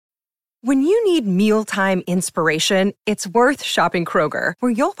When you need mealtime inspiration, it's worth shopping Kroger,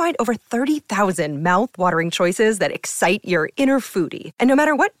 where you'll find over 30,000 mouth-watering choices that excite your inner foodie. And no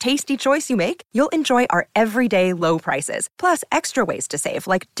matter what tasty choice you make, you'll enjoy our everyday low prices, plus extra ways to save,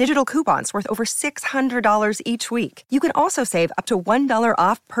 like digital coupons worth over $600 each week. You can also save up to $1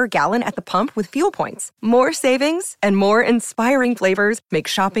 off per gallon at the pump with fuel points. More savings and more inspiring flavors make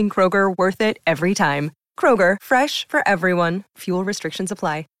shopping Kroger worth it every time. Kroger, fresh for everyone. Fuel restrictions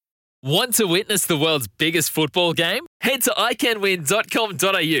apply. Want to witness the world's biggest football game? Head to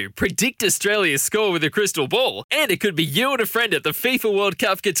iCanWin.com.au, predict Australia's score with a crystal ball, and it could be you and a friend at the FIFA World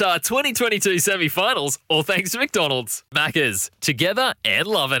Cup Qatar 2022 semi-finals, all thanks to McDonald's. Maccas, together and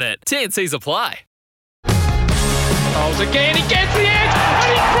loving it. TNCs apply. Rolls again, he gets the edge, and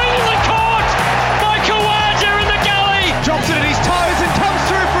he's brilliantly caught by Khawaja in the gully. Drops it at his toes and comes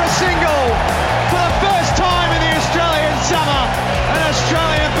through for a single. For the first time in the Australian summer, an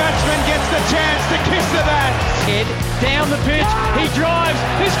Australian batsman gets the chance to kiss the bat. Head down the pitch, he drives,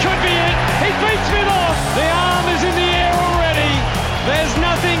 this could be it. He beats Smith off. The arm is in the air already. There's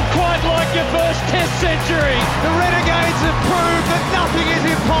nothing quite like your first Test century. The Renegades have proved that nothing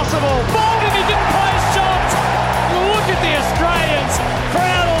is impossible. Bowled and he didn't play a shot. Look at the Australians,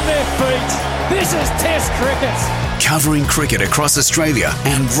 proud on their feet. This is Test cricket. Covering cricket across Australia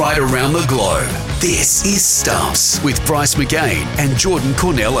and right around the globe. This is Stumps with Bryce McGain and Jordan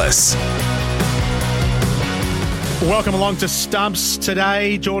Cornelis. Welcome along to Stumps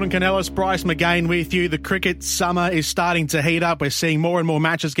today. Jordan Cornelis, Bryce McGain with you. The cricket summer is starting to heat up. We're seeing more and more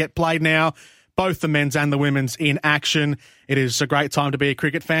matches get played now, both the men's and the women's in action. It is a great time to be a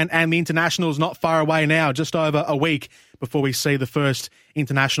cricket fan, and the international's not far away now, just over a week before we see the first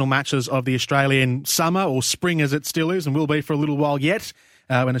international matches of the Australian summer, or spring as it still is, and will be for a little while yet,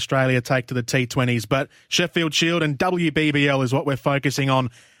 when Australia take to the T20s. But Sheffield Shield and WBBL is what we're focusing on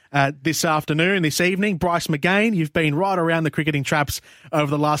this afternoon, this evening. Bryce McGain, you've been right around the cricketing traps over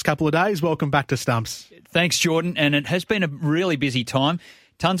the last couple of days. Welcome back to Stumps. Thanks, Jordan, and it has been a really busy time.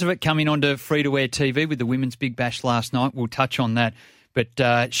 Tons of it coming onto free-to-air TV with the Women's Big Bash last night. We'll touch on that.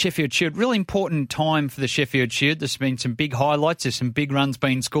 But Sheffield Shield, really important time for the Sheffield Shield. There's been some big highlights. There's some big runs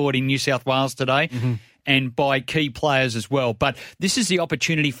being scored in New South Wales today and by key players as well. But this is the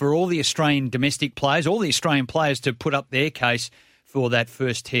opportunity for all the Australian domestic players, all the Australian players to put up their case for that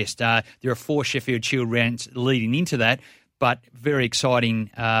first test. There are 4 Sheffield Shield rounds leading into that, but very exciting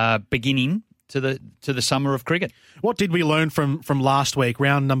beginning to the summer of cricket. What did we learn from last week,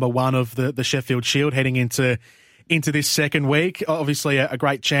 round number 1 of the Sheffield Shield, heading into this second week? Obviously a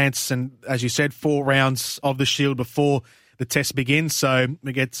great chance, and as you said, 4 rounds of the Shield before the test begins, so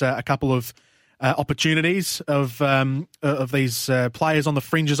we get a couple of opportunities of these players on the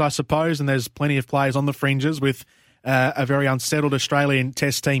fringes, I suppose, and there's plenty of players on the fringes with a very unsettled Australian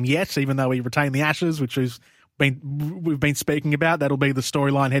test team yet, even though we retain the Ashes, which we've been speaking about. That'll be the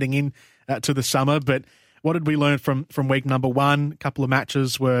storyline heading in to the summer. But what did we learn from week number 1? A couple of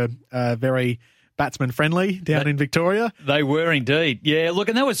matches were very batsman-friendly down in Victoria. They were indeed. Yeah, look,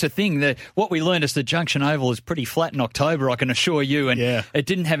 and that was the thing. What we learned is the Junction Oval is pretty flat in October, I can assure you, and it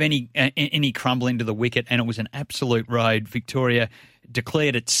didn't have any crumble into the wicket, and it was an absolute road. Victoria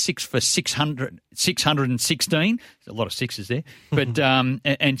declared it 6 for 616. There's a lot of sixes there, but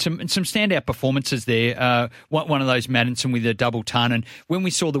and some standout performances there. One of those, Maddinson with a double ton, and when we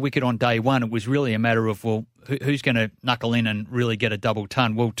saw the wicket on day 1, it was really a matter of, well, who's going to knuckle in and really get a double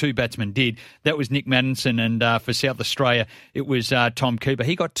ton? Well, 2 batsmen did. That was Nick Maddinson, and for South Australia, it was Tom Cooper.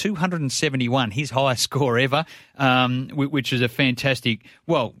 He got 271, his highest score ever, which is a fantastic,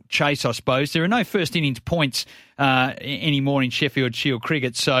 chase, I suppose. There are no first innings points anymore in Sheffield Shield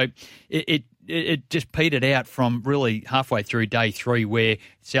cricket, so it just petered out from really halfway through day 3, where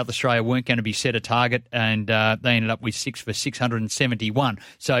South Australia weren't going to be set a target, and they ended up with 6 for 671.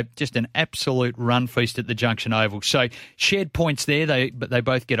 So just an absolute run feast at the Junction Oval. So shared points there, but they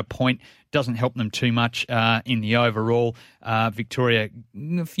both get a point. Doesn't help them too much in the overall. Victoria,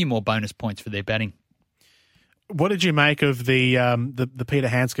 a few more bonus points for their batting. What did you make of the Peter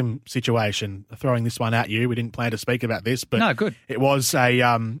Handscomb situation? Throwing this one at you, we didn't plan to speak about this, but no, good. It was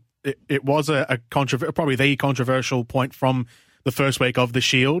probably the controversial point from the first week of the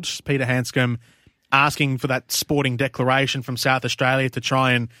Shield. Peter Handscomb asking for that sporting declaration from South Australia to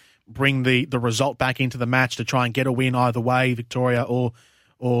try and bring the result back into the match, to try and get a win either way, Victoria or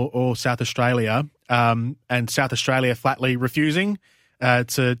South Australia, and South Australia flatly refusing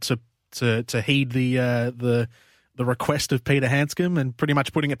to heed the request of Peter Handscomb, and pretty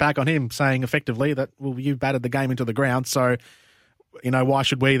much putting it back on him, saying effectively that, well, you batted the game into the ground, so why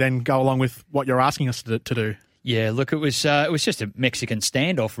should we then go along with what you're asking us to do? Yeah, look, it was just a Mexican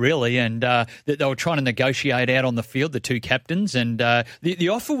standoff, really, and they were trying to negotiate out on the field, the two captains, and the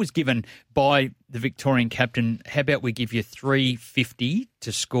offer was given by the Victorian captain. How about we give you $350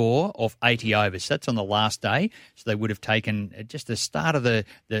 to score off 80 overs? That's on the last day, so they would have taken just the start of the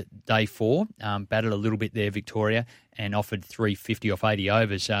day 4, batted a little bit there, Victoria, and offered $350 off 80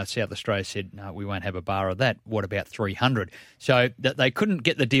 overs. South Australia said, no, we won't have a bar of that. What about $300? So that they couldn't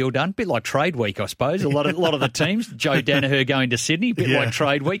get the deal done. A bit like trade week, I suppose. A lot of the teams. Joe Danaher going to Sydney, a bit like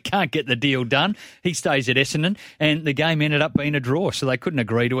trade week, can't get the deal done. He stays at Essendon, and the game ended up being a draw, so they couldn't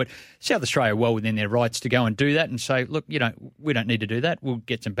agree to it. South Australia well within their rights to go and do that and say, look, we don't need to do that. We'll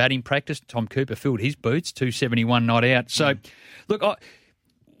get some batting practice. Tom Cooper filled his boots, 271 not out. So, look,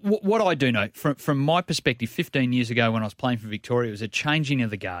 what I do know, from my perspective, 15 years ago when I was playing for Victoria, it was a changing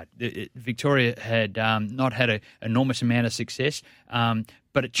of the guard. Victoria had not had an enormous amount of success,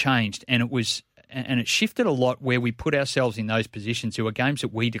 but it changed, and it shifted a lot where we put ourselves in those positions. There were games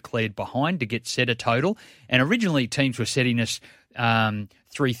that we declared behind to get set a total, and originally teams were setting us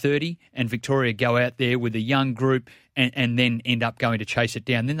 330, and Victoria go out there with a young group and then end up going to chase it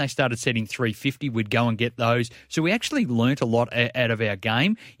down. Then they started setting 350. We'd go and get those. So we actually learnt a lot out of our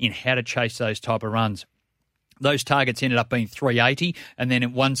game in how to chase those type of runs. Those targets ended up being 380, and then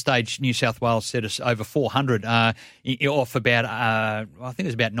at one stage, New South Wales set us over 400 off about, I think it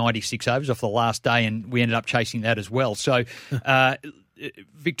was about 96 overs off the last day, and we ended up chasing that as well. So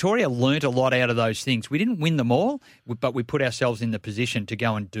Victoria learnt a lot out of those things. We didn't win them all, but we put ourselves in the position to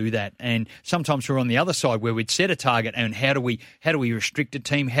go and do that. And sometimes we're on the other side where we'd set a target, and how do we restrict a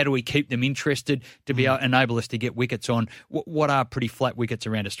team? How do we keep them interested to be able to enable us to get wickets on what are pretty flat wickets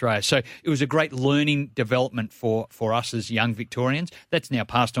around Australia? So it was a great learning development for us as young Victorians. That's now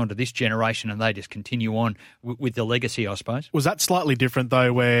passed on to this generation, and they just continue on with the legacy, I suppose. Was that slightly different,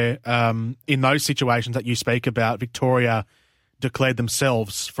 though, where in those situations that you speak about, Victoria declared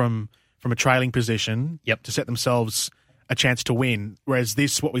themselves from a trailing position to set themselves a chance to win, whereas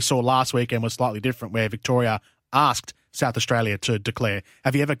what we saw last weekend was slightly different, where Victoria asked South Australia to declare.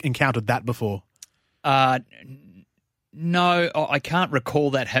 Have you ever encountered that before? No, I can't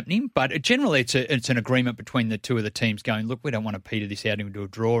recall that happening, but generally it's an agreement between the two of the teams going, look, we don't want to peter this out into a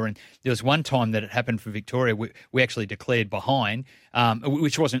draw. And there was one time that it happened for Victoria. We actually declared behind,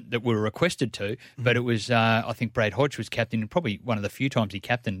 which wasn't that we were requested to, but it was, I think Brad Hodge was captain, and probably one of the few times he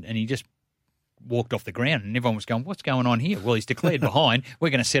captained, and he just walked off the ground, and everyone was going, what's going on here? Well, he's declared behind. We're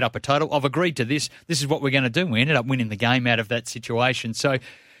going to set up a total. I've agreed to this. This is what we're going to do. We ended up winning the game out of that situation. So,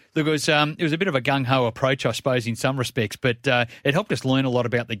 look, it was a bit of a gung-ho approach, I suppose, in some respects, but it helped us learn a lot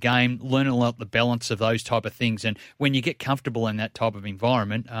about the game, learn a lot the balance of those type of things. And when you get comfortable in that type of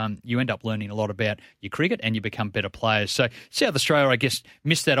environment, you end up learning a lot about your cricket and you become better players. So South Australia, I guess,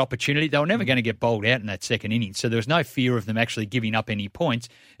 missed that opportunity. They were never going to get bowled out in that second innings, so there was no fear of them actually giving up any points.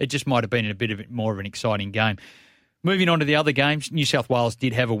 It just might have been a bit more of an exciting game. Moving on to the other games, New South Wales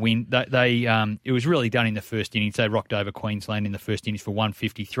did have a win. It was really done in the first innings. They rocked over Queensland in the first innings for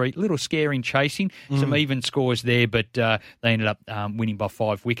 153. A little scare in chasing, some even scores there, but they ended up winning by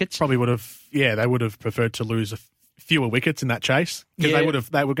 5 wickets. Probably would have, they would have preferred to lose fewer wickets in that chase because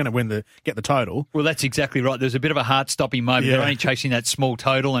they were going to get the total. Well, that's exactly right. There's a bit of a heart-stopping moment. They're only chasing that small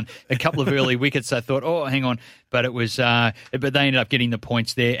total and a couple of early wickets. They thought, oh, hang on. But it was, but they ended up getting the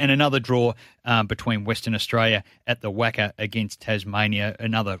points there. And another draw between Western Australia at the Wacker against Tasmania.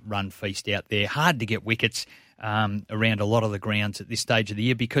 Another run feast out there. Hard to get wickets around a lot of the grounds at this stage of the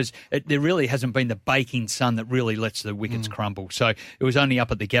year because there really hasn't been the baking sun that really lets the wickets crumble. So it was only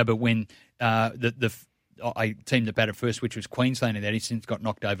up at the Gabba when a team that batted first, which was Queensland in that instance, got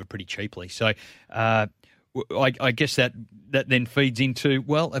knocked over pretty cheaply. So I guess that then feeds into,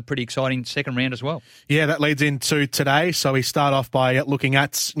 a pretty exciting second round as well. Yeah, that leads into today. So we start off by looking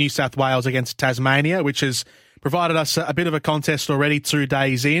at New South Wales against Tasmania, which has provided us a bit of a contest already 2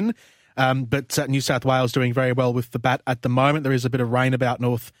 days in. But New South Wales doing very well with the bat at the moment. There is a bit of rain about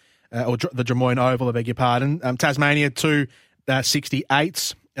the Drummoyne Oval, I beg your pardon. Tasmania 2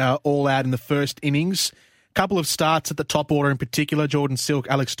 68s, all out in the first innings. Couple of starts at the top order in particular, Jordan Silk,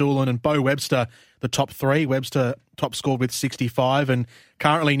 Alex Doolan and Beau Webster, the top 3. Webster top scored with 65 and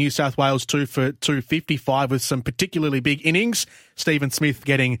currently New South Wales 2 for 255 with some particularly big innings. Stephen Smith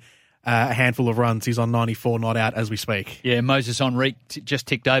getting a handful of runs. He's on 94 not out as we speak. Yeah, Moses Henrique just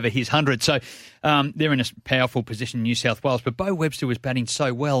ticked over his 100. So they're in a powerful position in New South Wales. But Beau Webster was batting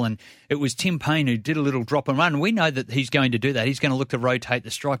so well, and it was Tim Payne who did a little drop and run. We know that he's going to do that. He's going to look to rotate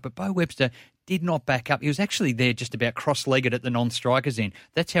the strike. But Beau Webster did not back up. He was actually there just about cross-legged at the non-strikers end.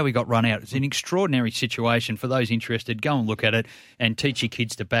 That's how he got run out. It's an extraordinary situation. For those interested, go and look at it and teach your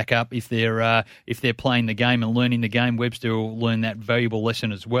kids to back up if they're playing the game and learning the game. Webster will learn that valuable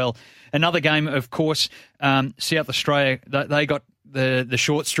lesson as well. Another game, of course, South Australia, they got the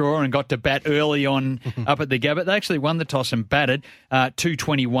short straw and got to bat early on up at the Gabba. They actually won the toss and batted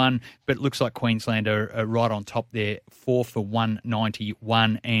 221, but it looks like Queensland are right on top there, 4 for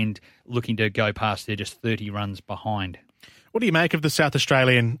 191 and looking to go past. They're just 30 runs behind. What do you make of the South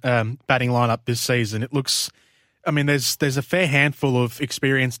Australian batting lineup this season? It looks, I mean, there's a fair handful of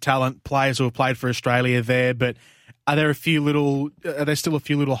experienced talent players who have played for Australia there, but are there still a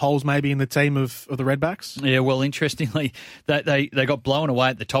few little holes maybe in the team of the Redbacks? Yeah, well, interestingly, they got blown away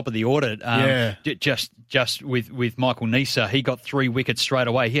at the top of the order. Just with Michael Neser, he got 3 wickets straight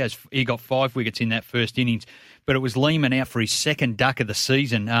away. He got 5 wickets in that first innings, but it was Lehman out for his second duck of the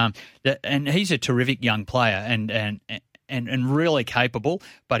season. And he's a terrific young player and really capable,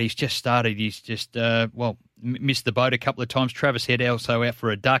 but he's just started. He's just missed the boat a couple of times. Travis Head also out for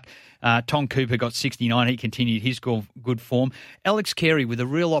a duck. Tom Cooper got 69. He continued his good form. Alex Carey with a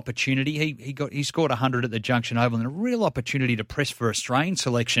real opportunity. He scored 100 at the Junction Oval and a real opportunity to press for Australian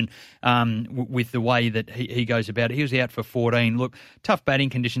selection with the way that he goes about it. He was out for 14. Look, tough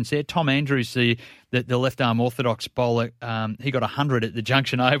batting conditions there. Tom Andrews, the left-arm orthodox bowler, he got 100 at the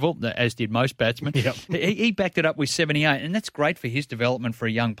Junction Oval, as did most batsmen. Yep. He backed it up with 78, and that's great for his development for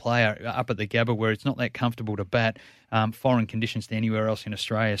a young player up at the Gabba where it's not that comfortable to bat. Foreign conditions to anywhere else in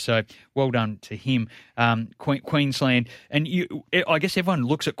Australia. So well done to him. Queensland, and I guess everyone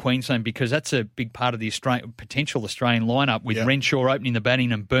looks at Queensland because that's a big part of the potential Australian lineup with Renshaw opening the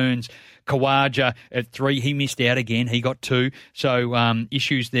batting and Burns. Khawaja at 3, he missed out again. He got 2. So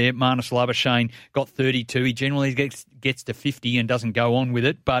issues there. Marnus Labuschagne got 32. He generally gets to 50 and doesn't go on with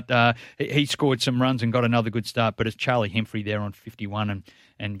it, but he scored some runs and got another good start. But it's Charlie Hemphry there on 51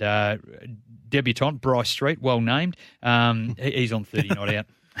 and debutant Bryce Street, well named. He's on 30 not out.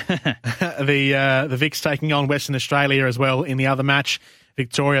 The Vics taking on Western Australia as well in the other match.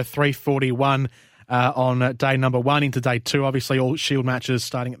 Victoria 341 on day number 1 into day 2. Obviously, all Shield matches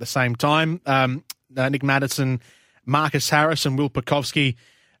starting at the same time. Nick Maddison, Marcus Harris, and Will Pucovski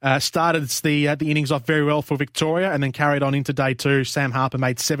started the innings off very well for Victoria, and then carried on into day 2. Sam Harper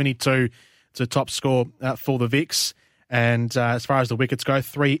made 72 to top score for the Vics. And as far as the wickets go,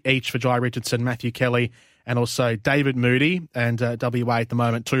 3 each for Jai Richardson, Matthew Kelly, and also David Moody. And WA at the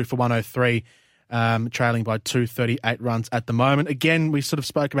moment, 2 for 103, trailing by 238 runs at the moment. Again, we sort of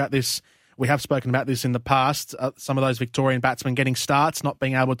spoke about this. We have spoken about this in the past. Some of those Victorian batsmen getting starts, not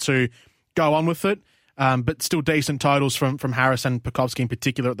being able to go on with it. But still decent totals from Harris and Pucovski in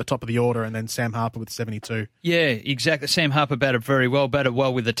particular at the top of the order, and then Sam Harper with 72. Yeah, exactly. Sam Harper batted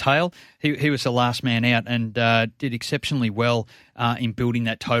well with the tail. He was the last man out and did exceptionally well in building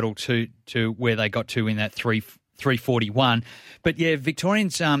that total to where they got to in that 341. But yeah,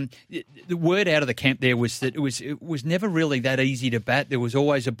 Victorians, the word out of the camp there was that it was never really that easy to bat. There was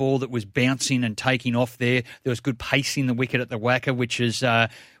always a ball that was bouncing and taking off there. There was good pace in the wicket at the Wacker, which is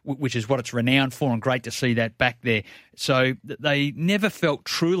what it's renowned for, and great to see that back there. So they never felt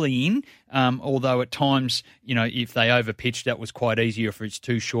truly in, although at times, if they overpitched, that was quite easier if it's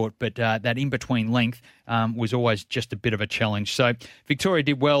too short. But that in-between length was always just a bit of a challenge. So Victoria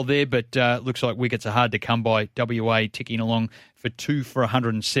did well there, but looks like wickets are hard to come by. WA ticking along for 2 for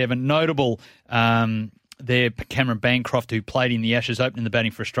 107. Notable there, Cameron Bancroft, who played in the Ashes, opening the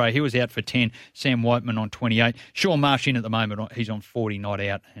batting for Australia. He was out for 10. Sam Whiteman on 28. Sean Marsh in at the moment. He's on 40 not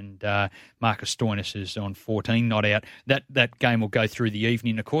out. And Marcus Stoinis is on 14 not out. That game will go through the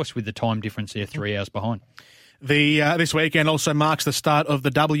evening, of course, with the time difference there, 3 hours behind. This weekend also marks the start of the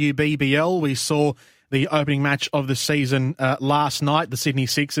WBBL. We saw the opening match of the season last night, the Sydney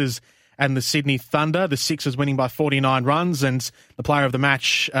Sixers and the Sydney Thunder. The Sixers winning by 49 runs, and the player of the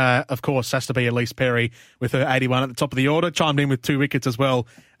match, of course, has to be Elise Perry with her 81 at the top of the order. Chimed in with 2 wickets as well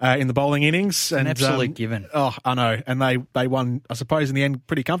in the bowling innings. An absolute given. Oh, I know. And they won, I suppose, in the end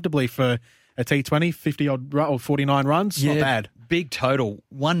pretty comfortably for a T20, 50-odd or 49 runs. Yeah, not bad. Big total,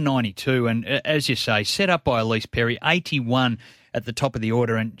 192. And as you say, set up by Elise Perry, 81 at the top of the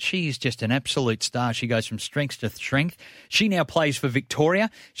order, and she is just an absolute star. She goes from strength to strength. She now plays for Victoria.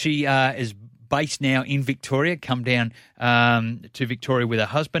 She is based now in Victoria, come down to Victoria with her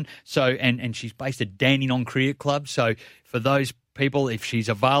husband. So, and she's based at Dandenong Cricket Club. So for those people, if she's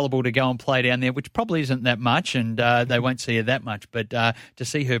available to go and play down there, which probably isn't that much, and they won't see her that much, but to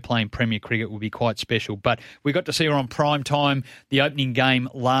see her playing Premier Cricket will be quite special. But we got to see her on prime time, the opening game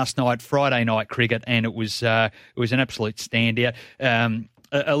last night, Friday night cricket, and it was an absolute standout.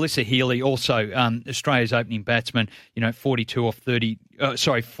 Alyssa Healy, also Australia's opening batsman, 42 off 32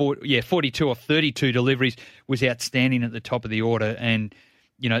 deliveries, was outstanding at the top of the order. And,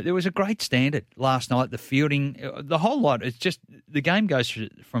 there was a great standard last night. The fielding, the whole lot. It's just the game goes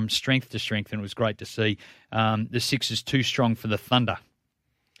from strength to strength, and it was great to see. The six is too strong for the Thunder.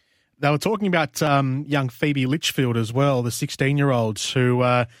 They were talking about young Phoebe Litchfield as well, the 16-year-old who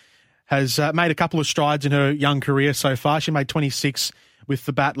has made a couple of strides in her young career so far. She made 26 with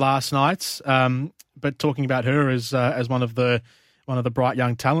the bat last night, but talking about her as one of the bright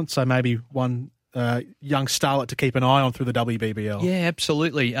young talents, so maybe one young starlet to keep an eye on through the WBBL. Yeah,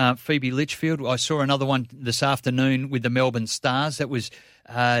 absolutely. Phoebe Litchfield. I saw another one this afternoon with the Melbourne Stars. That was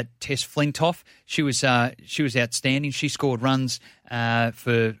Tess Flintoff. She was outstanding. She scored runs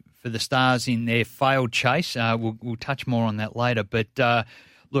for the Stars in their failed chase. We'll touch more on that later. But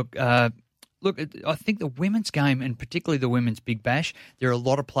look, I think the women's game, and particularly the women's Big Bash, there are a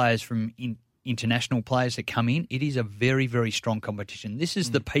lot of players from international players that come in. It is a very, very strong competition. This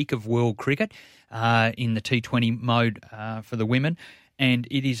is the peak of world cricket in the T20 mode for the women, and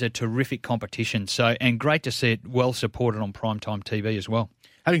it is a terrific competition. So, and great to see it well supported on primetime TV as well.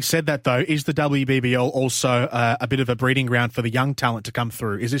 Having said that, though, is the WBBL also a bit of a breeding ground for the young talent to come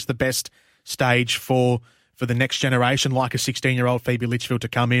through? Is this the best stage for the next generation, like a 16-year-old Phoebe Litchfield, to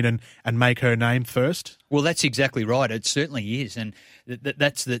come in and make her name first? Well, that's exactly right. It certainly is. And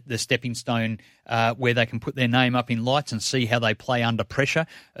that's the stepping stone where they can put their name up in lights and see how they play under pressure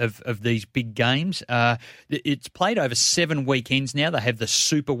of these big games. It's played over 7 weekends now. They have the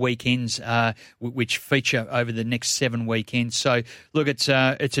super weekends, which feature over the next 7 weekends. So, look, it's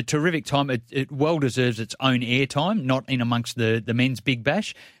a terrific time. It well deserves its own airtime, not in amongst the men's Big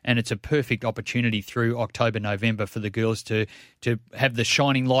Bash. And it's a perfect opportunity through October, November for the girls to have the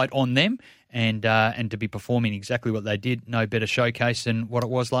shining light on them. And to be performing exactly what they did. No better showcase than what it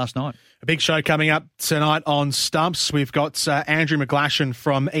was last night. A big show coming up tonight on Stumps. We've got Andrew McGlashan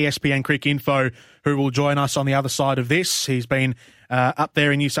from ESPN Cricinfo who will join us on the other side of this. He's been up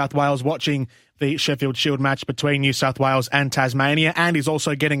there in New South Wales watching the Sheffield Shield match between New South Wales and Tasmania, and he's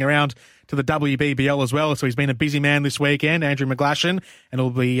also getting around to the WBBL as well. So he's been a busy man this weekend, Andrew McGlashan,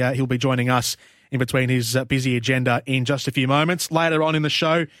 and he'll be joining us in between his busy agenda in just a few moments. Later on in the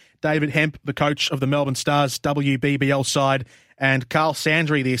show, David Hemp, the coach of the Melbourne Stars WBBL side, and Carl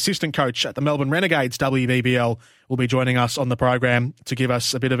Sandry, the assistant coach at the Melbourne Renegades WBBL, will be joining us on the program to give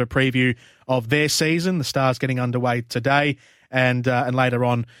us a bit of a preview of their season. The Stars getting underway today, and later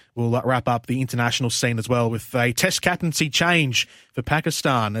on we'll wrap up the international scene as well with a test captaincy change for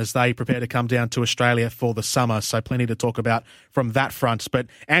Pakistan as they prepare to come down to Australia for the summer. So plenty to talk about from that front. But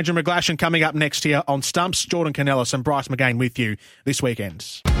Andrew McGlashan coming up next here on Stumps. Jordan Cornelis and Bryce McGain with you this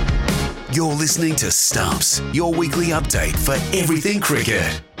weekend. You're listening to Stumps, your weekly update for everything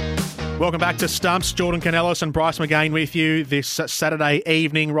cricket. Welcome back to Stumps. Jordan Cornelis and Bryce McGain with you this Saturday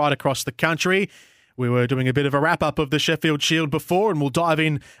evening right across the country. We were doing a bit of a wrap-up of the Sheffield Shield before, and we'll dive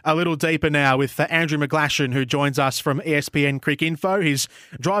in a little deeper now with Andrew McGlashan, who joins us from ESPN Cricinfo. He's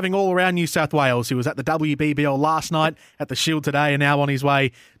driving all around New South Wales. He was at the WBBL last night, at the Shield today, and now on his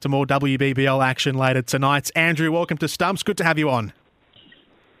way to more WBBL action later tonight. Andrew, welcome to Stumps. Good to have you on.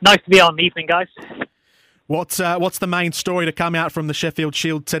 Nice to be on. Evening, guys. What's the main story to come out from the Sheffield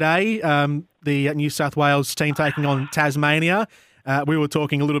Shield today? The New South Wales team taking on Tasmania. We were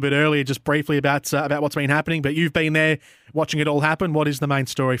talking a little bit earlier, just briefly about what's been happening, but you've been there watching it all happen. What is the main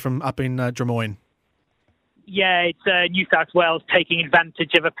story from up in Drummoyne? Yeah, it's New South Wales taking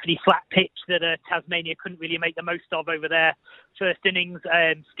advantage of a pretty flat pitch that Tasmania couldn't really make the most of over their first innings.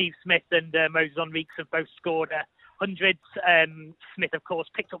 Steve Smith and Moses Enriques have both scored hundreds. Smith, of course,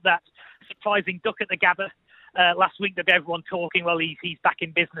 picked up that surprising duck at the Gabba last week that everyone talking. Well, he's back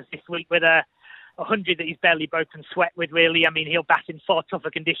in business this week with a 100 that he's barely broken sweat with, really. I mean, he'll bat in far tougher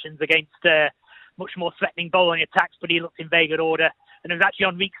conditions against much more threatening bowling attacks, but he looked in very good order. And it was actually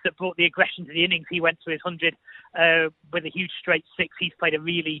Enriques that brought the aggression to the innings. He went to his 100 with a huge straight six. He's played a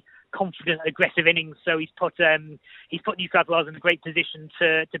really confident, aggressive innings. So he's put New South Wales in a great position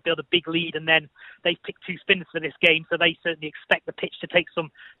to build a big lead. And then they've picked 2 spinners for this game, so they certainly expect the pitch to take some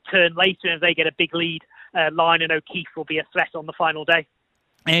turn later. And if they get a big lead, Lyon and O'Keefe will be a threat on the final day.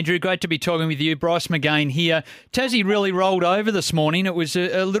 Andrew, great to be talking with you. Bryce McGain here. Tassie really rolled over this morning. It was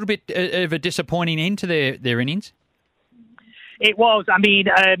a little bit of a disappointing end to their innings. It was. I mean,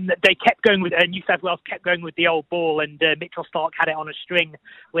 they kept going with New South Wales kept going with the old ball, and Mitchell Starc had it on a string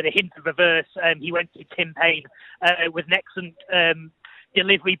with a hint of reverse. He went to Tim Payne with an excellent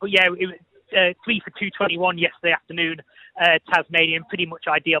delivery. But yeah, 3 for 221 yesterday afternoon. Tasmania in pretty much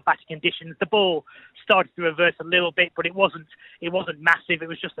ideal batting conditions. The ball started to reverse a little bit, but it wasn't massive. It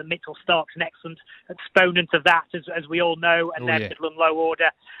was just that Mitchell Starc's an excellent exponent of that, as we all know, and then middle and low order.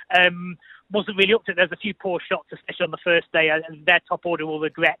 Wasn't really up to it. There's a few poor shots, especially on the first day, and their top order will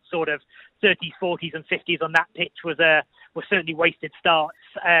regret sort of 30s, 40s and 50s on that pitch was certainly wasted starts,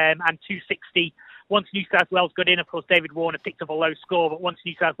 and 260. Once New South Wales got in, of course, David Warner picked up a low score, but once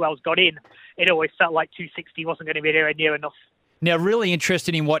New South Wales got in, it always felt like 260 wasn't going to be anywhere near enough. Now, really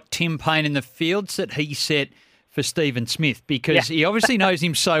interested in what Tim Payne in the fields that he set for Stephen Smith, because he obviously knows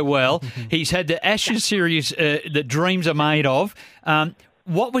him so well. He's had the Ashes series that dreams are made of.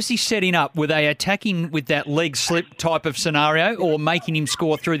 What was he setting up? Were they attacking with that leg slip type of scenario or making him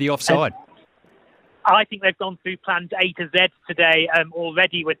score through the offside? I think they've gone through plans A to Z today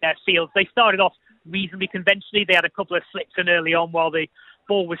already with their fields. They started off reasonably conventionally. They had a couple of slips in early on while the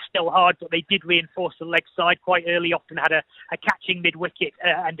ball was still hard, but they did reinforce the leg side quite early, often had a catching mid-wicket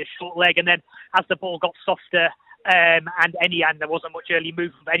and a short leg. And then as the ball got softer and there wasn't much early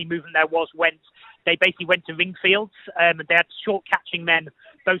movement, but any movement there was they basically went to ring fields, and they had short catching men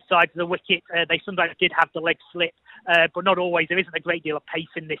both sides of the wicket. They sometimes did have the leg slip, but not always. There isn't a great deal of pace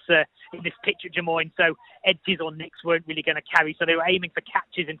in this pitch at Drummoyne, so edges or nicks weren't really going to carry. So they were aiming for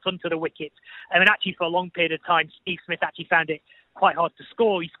catches in front of the wicket. And actually, for a long period of time, Steve Smith actually found it quite hard to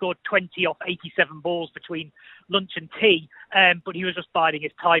score. He scored 20 off 87 balls between lunch and tea, but he was just biding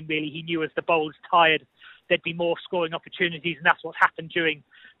his time, really. He knew as the bowlers tired, there'd be more scoring opportunities, and that's what's happened during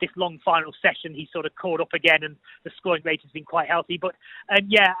this long final session. He sort of caught up again, and the scoring rate has been quite healthy. But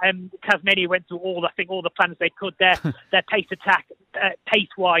Tasmania went through all the plans they could. Their pace attack,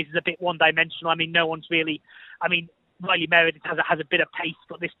 pace-wise, is a bit one-dimensional. I mean, no one's really. I mean, Riley Meredith has a bit of pace,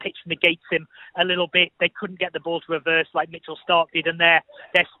 but this pitch negates him a little bit. They couldn't get the ball to reverse like Mitchell Starc did, and their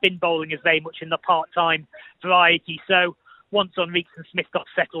spin bowling is very much in the part-time variety. So once Enriques and Smith got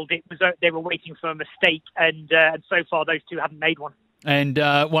settled, they were waiting for a mistake, and so far those two haven't made one. And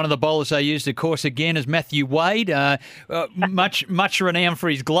one of the bowlers they used, of course, again, is Matthew Wade, much renowned for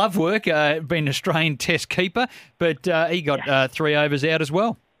his glove work, being an Australian Test keeper, but he got 3 overs out as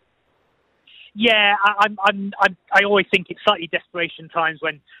well. Yeah, I always think it's slightly desperation times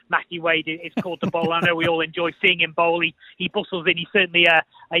when Matthew Wade is called to bowl. I know we all enjoy seeing him bowl. He bustles in. He's certainly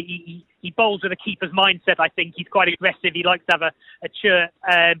he bowls with a keeper's mindset. I think he's quite aggressive. He likes to have a chirp,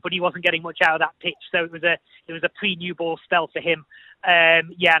 but he wasn't getting much out of that pitch. So it was a pre-new ball spell for him.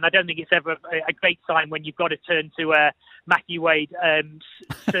 And I don't think it's ever a great sign when you've got to turn to Matthew Wade,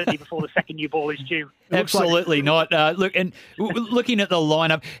 certainly before the second new ball is due. Absolutely not. Look, and looking at the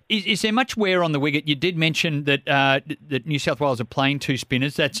lineup, is there much wear on the wicket? You did mention that that New South Wales are playing 2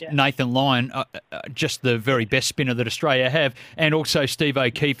 spinners. That's Nathan Lyon, just the very best spinner that Australia have, and also Steve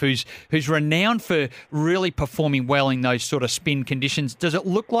O'Keefe, who's renowned for really performing well in those sort of spin conditions. Does it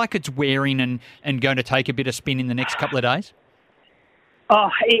look like it's wearing and going to take a bit of spin in the next couple of days?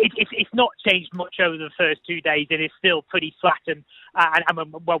 It's not changed much over the first 2 days. It is still pretty flat, and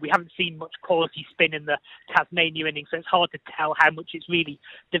we haven't seen much quality spin in the Tasmania innings, so it's hard to tell how much it's really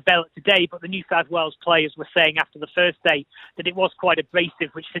developed today. But the New South Wales players were saying after the first day that it was quite abrasive,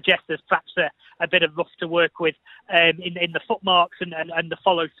 which suggests there's perhaps a bit of rough to work with in the footmarks and the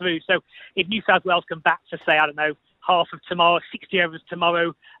follow through. So if New South Wales come back to, say, I don't know, half of tomorrow, 60 overs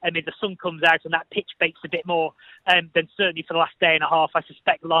tomorrow, and if the sun comes out and that pitch bakes a bit more, then certainly for the last day and a half, I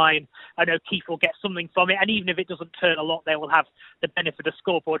suspect Lyon and O'Keefe will get something from it. And even if it doesn't turn a lot, they will have the benefit of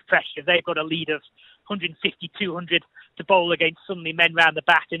scoreboard pressure. They've got a lead of 150, 200 to bowl against suddenly men round the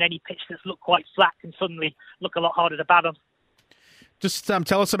bat, and any pitch that's looked quite flat can suddenly look a lot harder to bat on. Just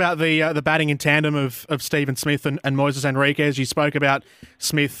tell us about the batting in tandem of Stephen Smith and Moises Henriques. You spoke about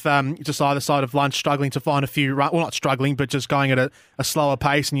Smith just either side of lunch struggling to find a few, well, not struggling, but just going at a slower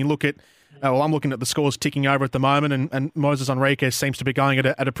pace. And you look at, I'm looking at the scores ticking over at the moment, and Moises Henriques seems to be going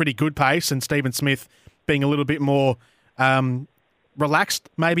at a pretty good pace, and Stephen Smith being a little bit more relaxed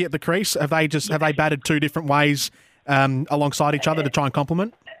maybe at the crease. Have they batted 2 different ways alongside each other to try and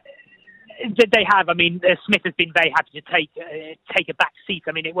complement? They have. I mean, Smith has been very happy to take a back seat.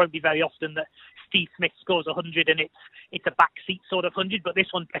 I mean, it won't be very often that Steve Smith scores 100 and it's a back seat sort of 100, but this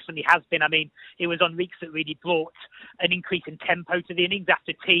one definitely has been. I mean, it was Enriques that really brought an increase in tempo to the innings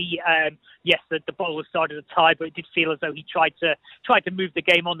after tea. Yes, the bowler started a tie, but it did feel as though he tried to move the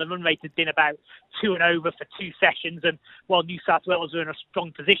game on. The run rate had been about 2 and over for 2 sessions, and while New South Wales were in a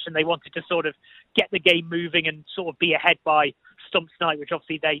strong position, they wanted to sort of get the game moving and sort of be ahead by Stumps night, which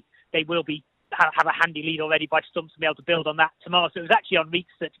obviously they will have a handy lead already by Stumps and be able to build on that tomorrow. So it was actually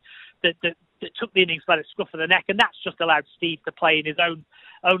Enriques that that took the innings by the scruff of the neck, and that's just allowed Steve to play in his own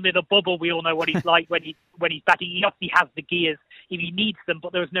little bubble. We all know what he's like when he's batting. He obviously has the gears if he needs them,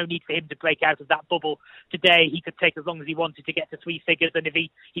 but there was no need for him to break out of that bubble today. He could take as long as he wanted to get to 3 figures, and if he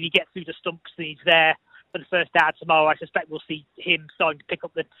gets through the stumps and he's there for the first hour tomorrow, I suspect we'll see him starting to pick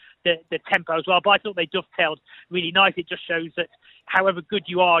up the tempo as well. But I thought they dovetailed really nice. It just shows that however good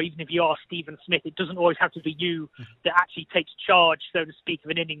you are, even if you are Stephen Smith, it doesn't always have to be you that actually takes charge, so to speak,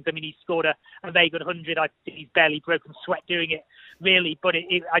 of an innings. I mean, he scored a very good 100. I think he's barely broken sweat doing it, really. But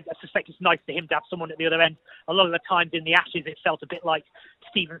I suspect it's nice for him to have someone at the other end. A lot of the times in the Ashes, it felt a bit like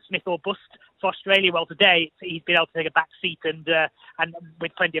Stephen Smith or bust for Australia. Well, today he's been able to take a back seat and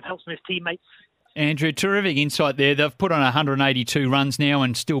with plenty of help from his teammates. Andrew, terrific insight there. They've put on 182 runs now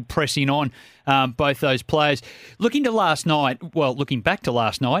and still pressing on, both those players. Looking back to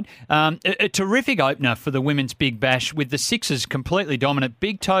last night, a terrific opener for the Women's Big Bash with the Sixers completely dominant.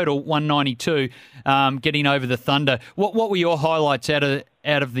 Big total, 192, getting over the Thunder. What were your highlights out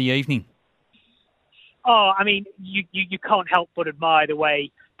of the evening? Oh, I mean, you can't help but admire the way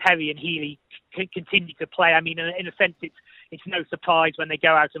Perry and Healy continue to play. I mean, in a sense, it's no surprise when they go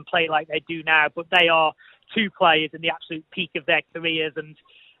out and play like they do now, but they are two players in the absolute peak of their careers, and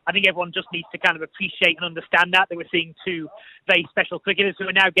I think everyone just needs to kind of appreciate and understand that we're seeing two very special cricketers who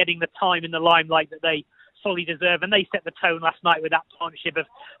are now getting the time in the limelight that they fully deserve, and they set the tone last night with that partnership of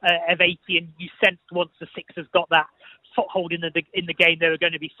 80, and you sensed once the Sixers got that foothold in the game, they were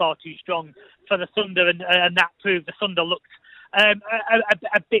going to be far too strong for the Thunder, and that proved. The Thunder looked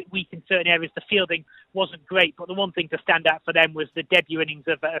a bit weak in certain areas. The fielding wasn't great, but the one thing to stand out for them was the debut innings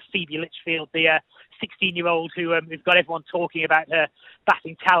of Phoebe Litchfield, the 16-year-old who's got everyone talking about her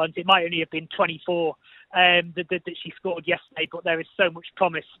batting talent. It might only have been 24 that she scored yesterday, but there is so much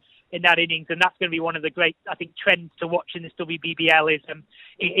promise in that innings, and that's going to be one of the great, I think, trends to watch in this WBBL is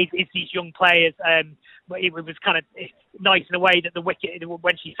these young players. It was kind of nice in a way that the wicket,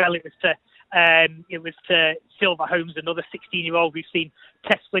 when she fell, it was to Silva Holmes, another 16-year-old. We've seen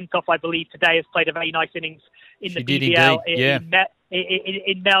Tess Flintoff, I believe, today has played a very nice innings in the BBL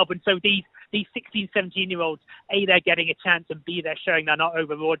in Melbourne. So these 16, 17-year-olds, A, they're getting a chance, and B, they're showing they're not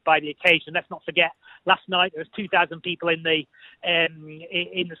overawed by the occasion. Let's not forget, last night there was 2,000 people in the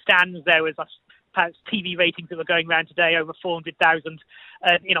stands. There was perhaps TV ratings that were going around today, over 400,000.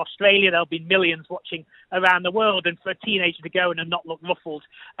 In Australia, there'll be millions watching around the world, and for a teenager to go in and not look ruffled,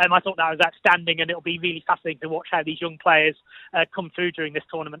 I thought that was outstanding, and it'll be really fascinating to watch how these young players come through during this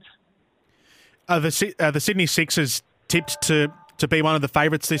tournament. The Sydney Sixers tipped to be one of the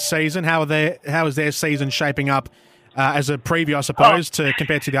favourites this season. How is their season shaping up as a preview, I suppose,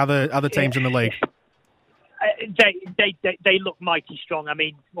 compared to the other teams in the league? They look mighty strong. I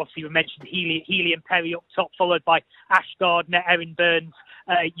mean, obviously we mentioned Healy and Perry up top, followed by Ash Gardner, Erin Burns.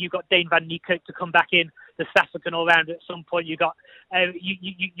 You got Dane van Niekerk to come back in, the South African all-rounder at some point. You got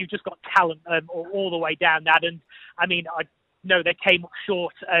you just got talent all the way down that. And I mean, I know they came up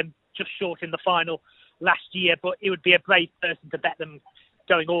short, just short in the final last year, but it would be a brave person to bet them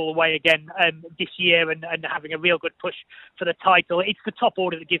going all the way again this year and having a real good push for the title. It's the top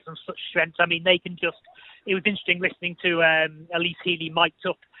order that gives them such strength. I mean, they can just... It was interesting listening to Elise Healy mic'd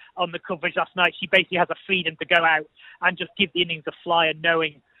up on the coverage last night. She basically has a freedom to go out and just give the innings a flyer,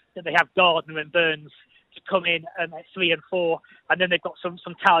 knowing that they have Gardner and Burns to come in at 3 and 4, and then they've got some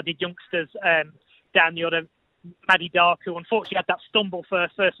talented youngsters down the other. Maddie Dark, who unfortunately had that stumble for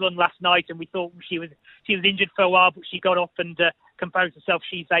her first run last night, and we thought she was injured for a while, but she got up and composed herself.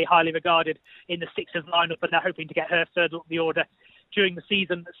 She's very highly regarded in the Sixers lineup, and they're hoping to get her third up the order during the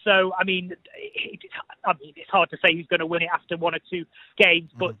season. So, I mean, it's hard to say who's going to win it after 1 or 2 games,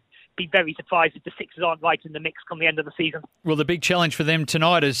 but be very surprised if the Sixers aren't right in the mix come the end of the season. Well, the big challenge for them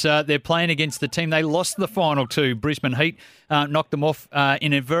tonight is they're playing against the team they lost the final to. Brisbane Heat knocked them off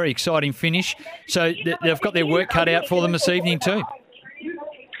in a very exciting finish. So they've got their work cut out for them this evening too.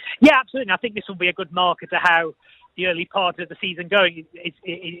 Yeah, absolutely. I think this will be a good marker to how the early part of the season is going.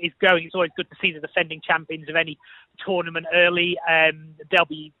 It's always good to see the defending champions of any tournament early. They'll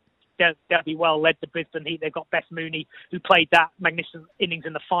be well led, the Brisbane Heat. They've got Bess Mooney, who played that magnificent innings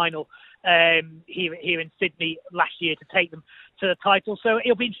in the final here in Sydney last year to take them to the title. So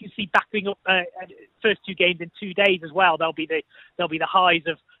it'll be interesting to see backing up first 2 games in 2 days as well. There'll be the highs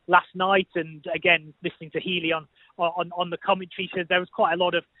of last night, and again listening to Healy on the commentary, so there was quite a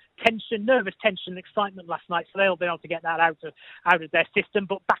lot of nervous tension, excitement last night, so they'll be able to get that out of their system.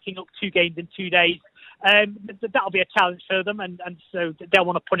 But backing up 2 games in 2 days, that'll be a challenge for them, and so they'll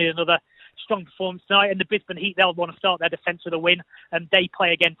want to put in another strong performance tonight. And the Brisbane Heat, they'll want to start their defence with a win, and they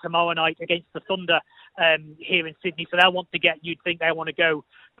play again tomorrow night against the Thunder here in Sydney. So they'll want to you'd think they'll want to go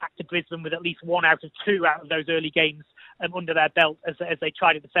back to Brisbane with at least 1 out of 2 out of those early games under their belt as they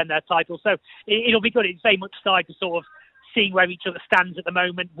try to defend their title. So it'll be good. It's very much side to sort of seeing where each other stands at the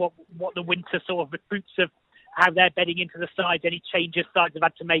moment, what the winter sort of recruits of how they're bedding into the sides, any changes sides have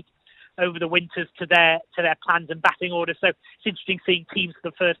had to make over the winters to their plans and batting orders. So it's interesting seeing teams for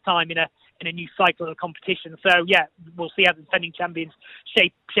the first time in a new cycle of competition. So yeah, we'll see how the defending champions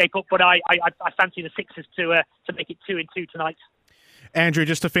shape up. But I fancy the Sixers to make it 2-2 tonight. Andrew,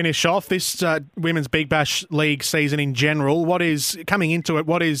 just to finish off this Women's Big Bash League season in general, what is coming into it?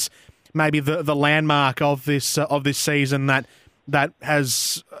 What is maybe the landmark of this season that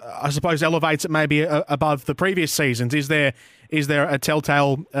has, I suppose, elevates it maybe above the previous seasons? Is there a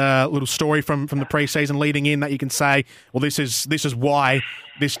telltale little story from the pre-season leading in that you can say, well, this is why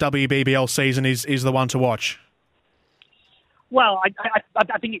this WBBL season is the one to watch? Well,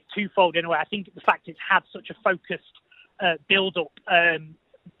 I think it's twofold in a way. I think the fact it's had such a focused build-up,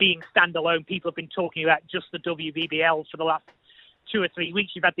 being standalone, people have been talking about just the WBBL for the last 2 or 3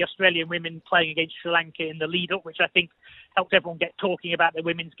 weeks. You've had the Australian women playing against Sri Lanka in the lead-up, which I think helped everyone get talking about the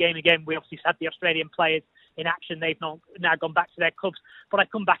women's game again. We obviously had the Australian players in action. They've now gone back to their clubs. But I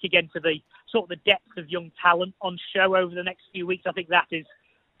come back again to the sort of the depth of young talent on show over the next few weeks. I think that is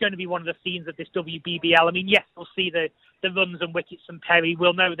going to be one of the themes of this WBBL. I mean, yes, we'll see the runs and wickets from Perry.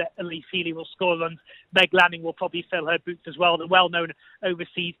 We'll know that Elise Healy will score runs. Meg Lanning will probably fill her boots as well. The well-known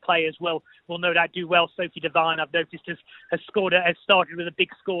overseas players will no doubt do well. Sophie Devine, I've noticed, has started with a big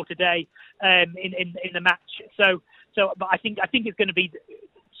score today in the match. But I think it's going to be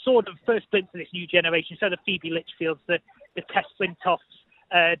sort of first glimpse of this new generation. So the Phoebe Litchfields, the Tess Flintoffs,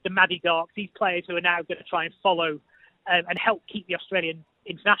 the Maddie Darks, these players who are now going to try and follow and help keep the Australian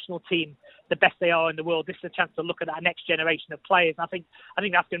international team the best they are in the world. This is a chance to look at that next generation of players. I think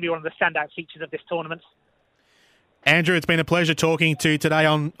that's going to be one of the standout features of this tournament. Andrew, it's been a pleasure talking to you today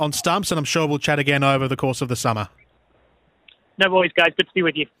on Stumps, and I'm sure we'll chat again over the course of the summer. No worries, guys. Good to be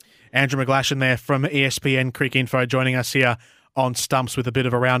with you. Andrew McGlashan there from ESPN Cricinfo joining us here on Stumps with a bit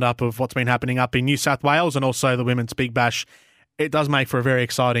of a roundup of what's been happening up in New South Wales and also the Women's Big Bash. It does make for a very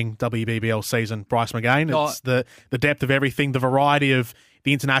exciting WBBL season, Bryce McGain. It's the depth of everything, the variety of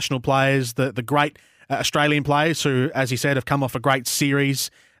the international players, the great Australian players who, as you said, have come off a great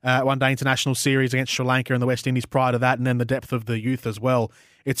series, one-day international series against Sri Lanka and the West Indies prior to that, and then the depth of the youth as well.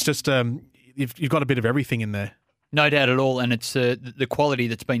 It's just you've got a bit of everything in there. No doubt at all, and it's the quality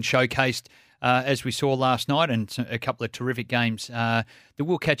that's been showcased as we saw last night, and a couple of terrific games that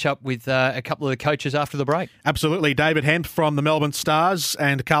we'll catch up with a couple of the coaches after the break. Absolutely. David Hemp from the Melbourne Stars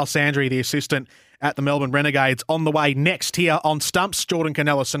and Carl Sandry, the assistant at the Melbourne Renegades, on the way next here on Stumps. Jordan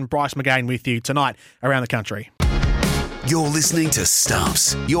Cornelis and Bryce McGain with you tonight around the country. You're listening to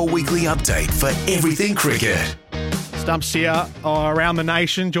Stumps, your weekly update for everything cricket. Stumps here around the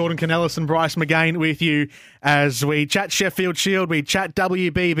nation. Jordan Cornelis and Bryce McGain with you as we chat Sheffield Shield, we chat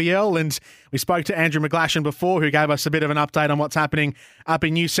WBBL, and we spoke to Andrew McGlashan before, who gave us a bit of an update on what's happening up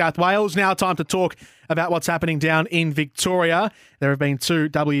in New South Wales. Now time to talk about what's happening down in Victoria. There have been 2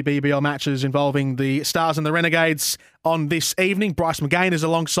 WBBL matches involving the Stars and the Renegades on this evening. Bryce McGain is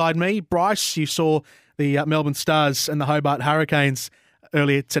alongside me. Bryce, you saw the Melbourne Stars and the Hobart Hurricanes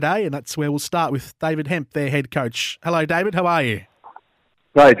earlier today, and that's where we'll start with David Hemp, their head coach. Hello, David. How are you?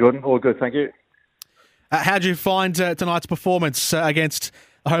 Hey, Jordan. All good, thank you. How did you find tonight's performance against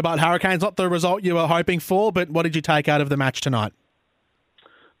the Hobart Hurricanes? Not the result you were hoping for, but what did you take out of the match tonight?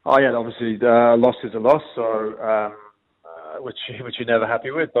 Oh, yeah, obviously, a loss is a loss, so which you're never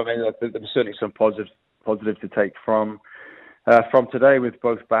happy with. But I mean, there was certainly some positive to take from today with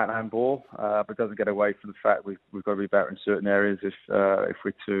both bat and ball, but doesn't get away from the fact we've got to be better in certain areas if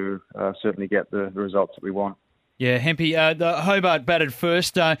we're to certainly get the results that we want. Yeah, Hempy, the Hobart batted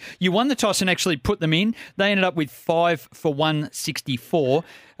first. You won the toss and actually put them in. They ended up with 5 for 164.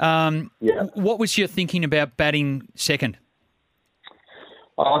 What was your thinking about batting second?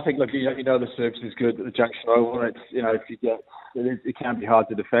 I think, look, you know the service is good at the Junction Oval. It's if you get it can be hard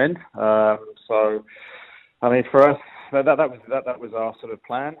to defend. So, I mean, for us, that was our sort of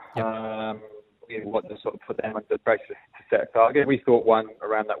plan. Yep. We wanted to sort of put them under pressure to set a target. We thought one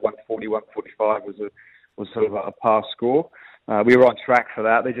around that 140, 145 was sort of a pass score. we were on track for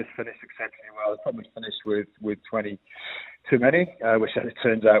that. They just finished exceptionally well. They probably finished with 20 too many, which as it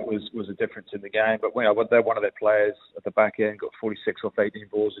turns out was a difference in the game. But they're one of their players at the back end, got 46 off 18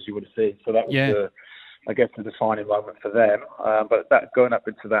 balls, as you would have seen. So that was the defining moment for them. But that going up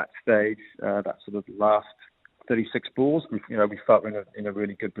into that stage, that sort of last 36 balls, we felt in a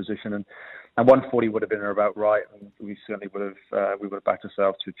really good position, and 140 would have been about right, and we certainly would have backed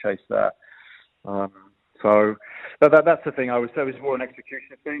ourselves to chase that. So that's the thing. I would say it was more an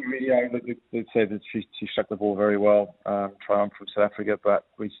execution thing. They'd say that she struck the ball very well, triumph from South Africa, but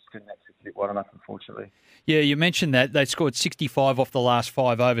we just didn't execute well enough, unfortunately. Yeah, you mentioned that they scored 65 off the last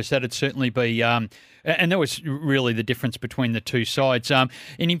 5 overs. That'd certainly be, and that was really the difference between the two sides. An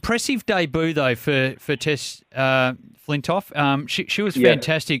impressive debut though for Tess Flintoff. She was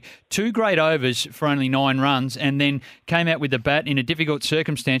fantastic. 2 great overs for only 9 runs, and then came out with the bat in a difficult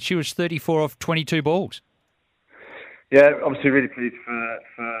circumstance. She was 34 off 22 balls. Yeah, obviously really pleased for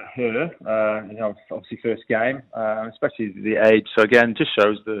her. Obviously first game, especially the age. So again, just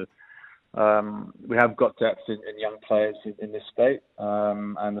shows we have got depth in young players in this state,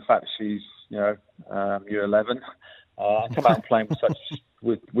 and the fact that she's year 11, and come out and playing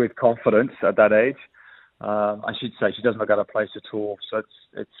with confidence at that age. I should say she doesn't look out of place at all. So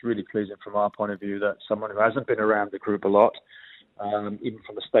it's really pleasing from our point of view that someone who hasn't been around the group a lot, even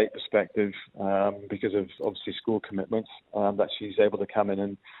from a state perspective, because of obviously school commitments, that she's able to come in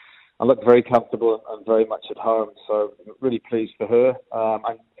and look very comfortable and very much at home. So really pleased for her.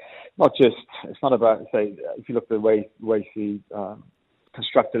 And it's not about, say, if you look at the way she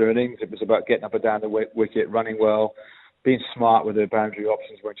constructed her innings, it was about getting up and down the wicket, running well, being smart with her boundary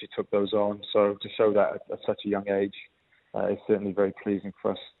options when she took those on. So to show that at such a young age is certainly very pleasing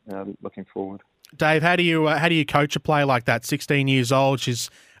for us looking forward. Dave, how do you coach a player like that? 16 years old, she's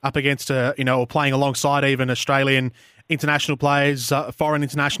up against or playing alongside even Australian international players, foreign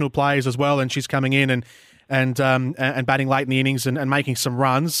international players as well, and she's coming in and batting late in the innings and making some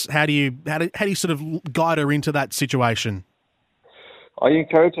runs. How do you sort of guide her into that situation? I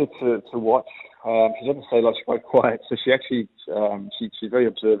encourage her to watch. She doesn't say a lot. She's quite quiet, so she actually she's very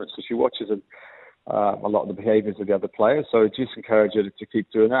observant. So she watches a lot of the behaviours of the other players. So just encourage her to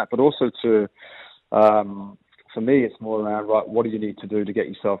keep doing that, but also to. For me, it's more around, right, what do you need to do to get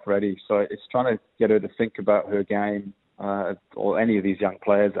yourself ready? So it's trying to get her to think about her game, or any of these young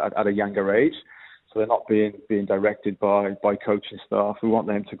players at a younger age. So they're not being directed by coaching staff. We want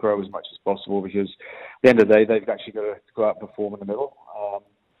them to grow as much as possible, because at the end of the day, they've actually got to go out and perform in the middle.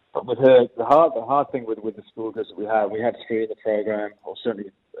 But with her, the hard thing with the school girls that we have 3 in the program, or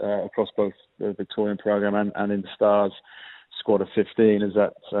certainly across both the Victorian program and in the Stars squad of 15, is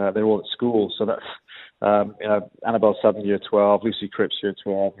that they're all at school. So that's Annabelle Southern year 12, Lucy Cripps year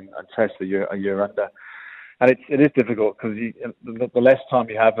 12, and Tess a year under. And it is difficult, because the less time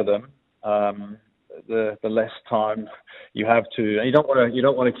you have with them, the less time you have to. And you don't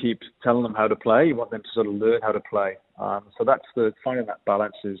want to keep telling them how to play. You want them to sort of learn how to play. So that's finding that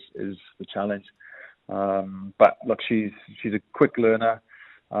balance is the challenge. But look, she's a quick learner.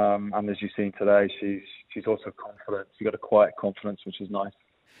 And as you've seen today, she's also confident. She's got a quiet confidence, which is nice.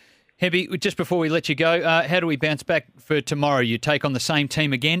 Hebby, just before we let you go, how do we bounce back for tomorrow? You take on the same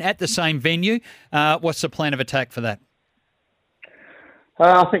team again at the same venue. What's the plan of attack for that?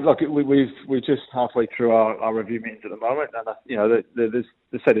 I think, look, we're just halfway through our review meetings at the moment, and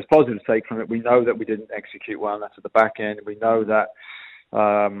there's positive take from it. We know that we didn't execute well enough at the back end. We know that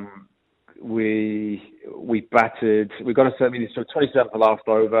we batted. We got so 27th last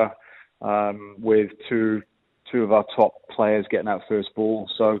over with two of our top players getting out first ball.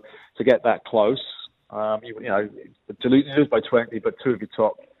 So to get that close, to lose by 20, but 2 of your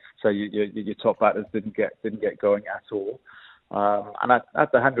top, so your top batters didn't get going at all. And at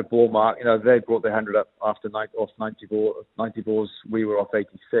the 100 ball mark, they brought their 100 up after 90 balls. We were off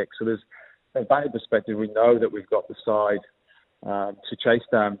 86. So there's, from a batting perspective, we know that we've got the side to chase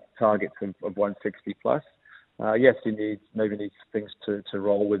down targets of 160 plus. Yes, you maybe need things to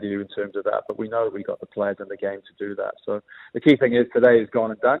roll with you in terms of that, but we know we got the players in the game to do that. So the key thing is today is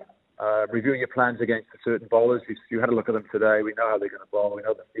gone and done. Reviewing your plans against certain bowlers. You had a look at them today. We know how they're going to bowl. We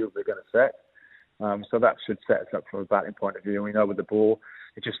know the field they're going to set. So that should set us up from a batting point of view. And we know with the ball,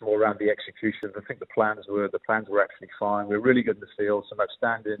 it's just more around the execution. I think the plans were actually fine. We're really good in the field. Some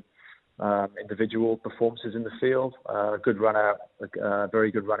outstanding individual performances in the field. Good run out, very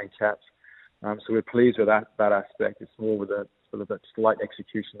good running catch. So we're pleased with that aspect. It's more with a sort of a slight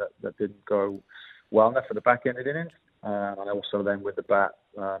execution that didn't go well enough for the back end of innings, and also then with the bat,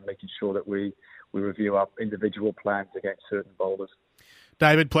 making sure that we review our individual plans against certain bowlers.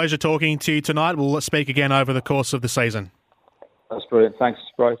 David, pleasure talking to you tonight. We'll speak again over the course of the season. That's brilliant. Thanks,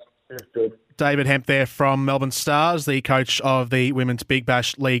 Bryce. That's good. David Hemp there from Melbourne Stars, the coach of the Women's Big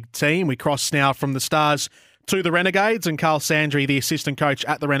Bash League team. We cross now from the Stars to the Renegades, and Carl Sandry, the assistant coach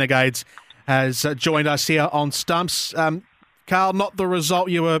at the Renegades, has joined us here on Stumps. Carl, not the result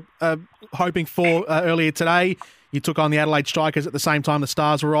you were hoping for earlier today. You took on the Adelaide Strikers at the same time the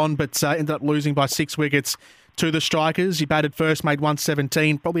Stars were on, but ended up losing by 6 wickets to the Strikers. You batted first, made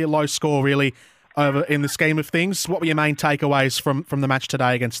 117, probably a low score really over in the scheme of things. What were your main takeaways from the match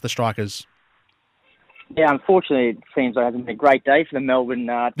today against the Strikers? Yeah, unfortunately, it seems like it hasn't been a great day for the Melbourne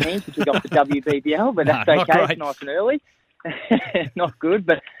team to kick off the WBBL, but that's okay. It's nice and early. Not good,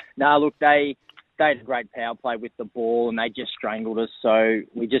 but no, look, they had a great power play with the ball, and they just strangled us. So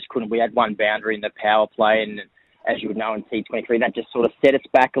we just couldn't. We had one boundary in the power play, and as you would know in T23, that just sort of set us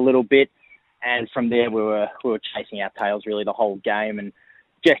back a little bit. And from there, we were chasing our tails really the whole game. And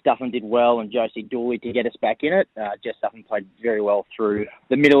Jess Duffin did well, and Josie Dooley to get us back in it. Jess Duffin played very well through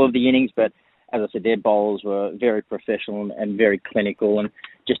the middle of the innings, but as I said, their bowlers were very professional and very clinical, and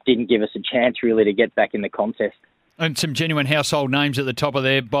just didn't give us a chance really to get back in the contest. And some genuine household names at the top of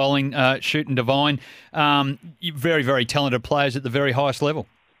their bowling, Shute and Devine. Very, very talented players at the very highest level.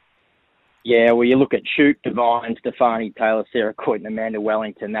 Yeah, well, you look at Shute, Devine, Stefani Taylor, Sarah Coyte and Amanda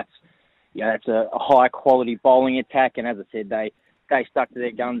Wellington. That's a high-quality bowling attack, and as I said, they stuck to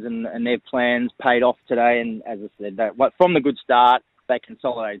their guns and their plans paid off today. And as I said, from the good start, they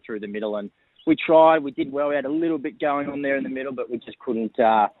consolidated through the middle, and we tried. We did well. We had a little bit going on there in the middle, but we just couldn't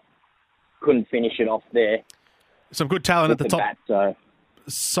finish it off there. Some good talent at the top.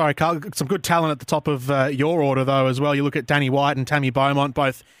 Sorry, Carl. Some good talent at the top of your order, though, as well. You look at Danny White and Tammy Beaumont,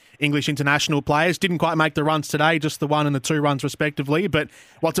 both English international players. Didn't quite make the runs today, just the 1 and the 2 runs respectively. But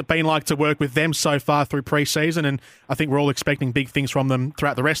what's it been like to work with them so far through pre-season? And I think we're all expecting big things from them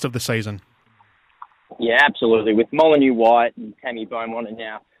throughout the rest of the season. Yeah, absolutely. With Molyneux White and Tammy Beaumont and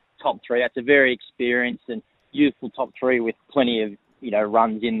now top 3, that's a very experienced and youthful top 3 with plenty of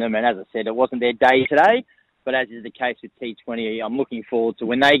runs in them. And as I said, it wasn't their day today. But as is the case with T20, I'm looking forward to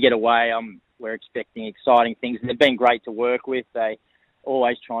when they get away. We're expecting exciting things. And they've been great to work with. They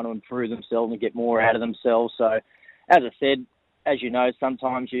always trying to improve themselves and get more out of themselves. So, as I said, as you know,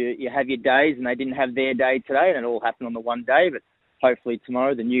 sometimes you have your days, and they didn't have their day today, and it all happened on the one day. But hopefully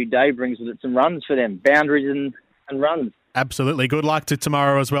tomorrow, the new day brings with it some runs for them, boundaries and runs. Absolutely. Good luck to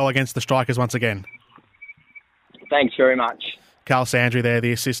tomorrow as well against the Strikers once again. Thanks very much. Carl Sandry there,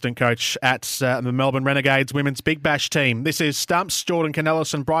 the assistant coach at the Melbourne Renegades Women's Big Bash team. This is Stumps. Jordan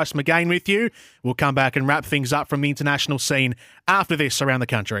Canellis and Bryce McGain with you. We'll come back and wrap things up from the international scene after this around the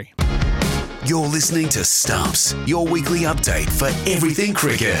country. You're listening to Stumps, your weekly update for everything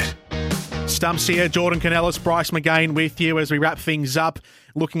cricket. Stumps here, Jordan Canellis, Bryce McGain with you as we wrap things up,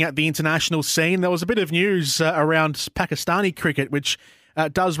 looking at the international scene. There was a bit of news around Pakistani cricket, which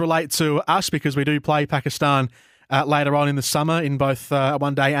does relate to us because we do play Pakistan later on in the summer in both a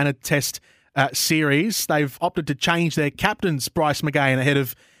one-day and a test series. They've opted to change their captains, Bryce McGain, ahead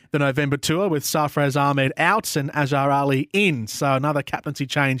of the November tour with Sarfraz Ahmed out and Azhar Ali in. So another captaincy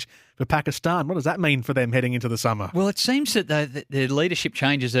change for Pakistan. What does that mean for them heading into the summer? Well, it seems that the leadership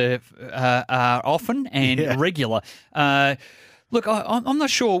changes are often and regular. Look, I'm not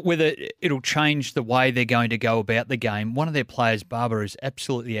sure whether it'll change the way they're going to go about the game. One of their players, Barber, is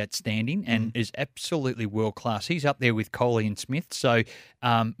absolutely outstanding and is absolutely world-class. He's up there with Kohli and Smith, so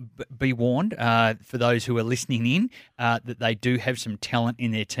be warned for those who are listening in that they do have some talent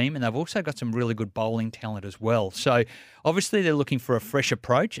in their team, and they've also got some really good bowling talent as well. So obviously they're looking for a fresh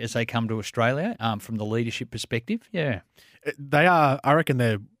approach as they come to Australia from the leadership perspective. Yeah. They are, I reckon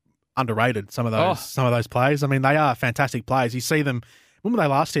they're underrated, some of those players. I mean, they are fantastic players. You see them. When were they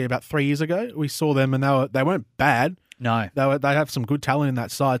last here? About 3 years ago, we saw them, and they weren't bad. No, they have some good talent in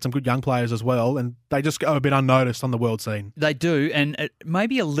that side, some good young players as well, and they just go a bit unnoticed on the world scene. They do, and it may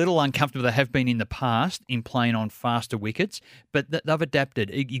be a little uncomfortable. They have been in the past in playing on faster wickets, but they've adapted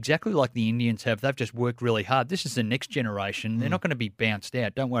exactly like the Indians have. They've just worked really hard. This is the next generation. They're not going to be bounced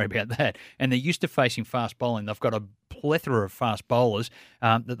out. Don't worry about that. And they're used to facing fast bowling. They've got a plethora of fast bowlers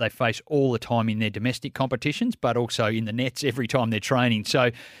that they face all the time in their domestic competitions, but also in the nets every time they're training.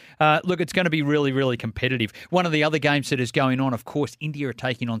 So, look, it's going to be really, really competitive. One of the other games that is going on, of course, India are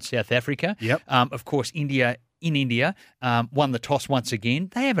taking on South Africa. Yep. Of course, India won the toss once again.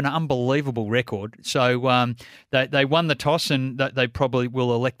 They have an unbelievable record. So they won the toss, and they probably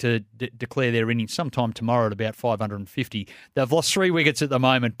will elect to declare their innings sometime tomorrow at about 550. They've lost 3 wickets at the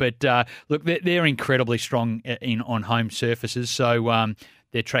moment, but look, they're incredibly strong on home surfaces. So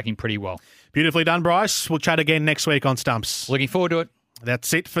they're tracking pretty well. Beautifully done, Bryce. We'll chat again next week on Stumps. Looking forward to it.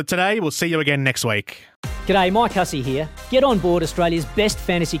 That's it for today. We'll see you again next week. G'day, Mike Hussey here. Get on board Australia's best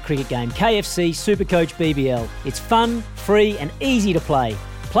fantasy cricket game, KFC Supercoach BBL. It's fun, free and easy to play.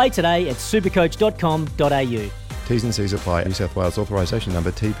 Play today at supercoach.com.au. T's and C's apply. New South Wales authorisation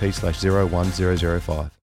number TP/01005.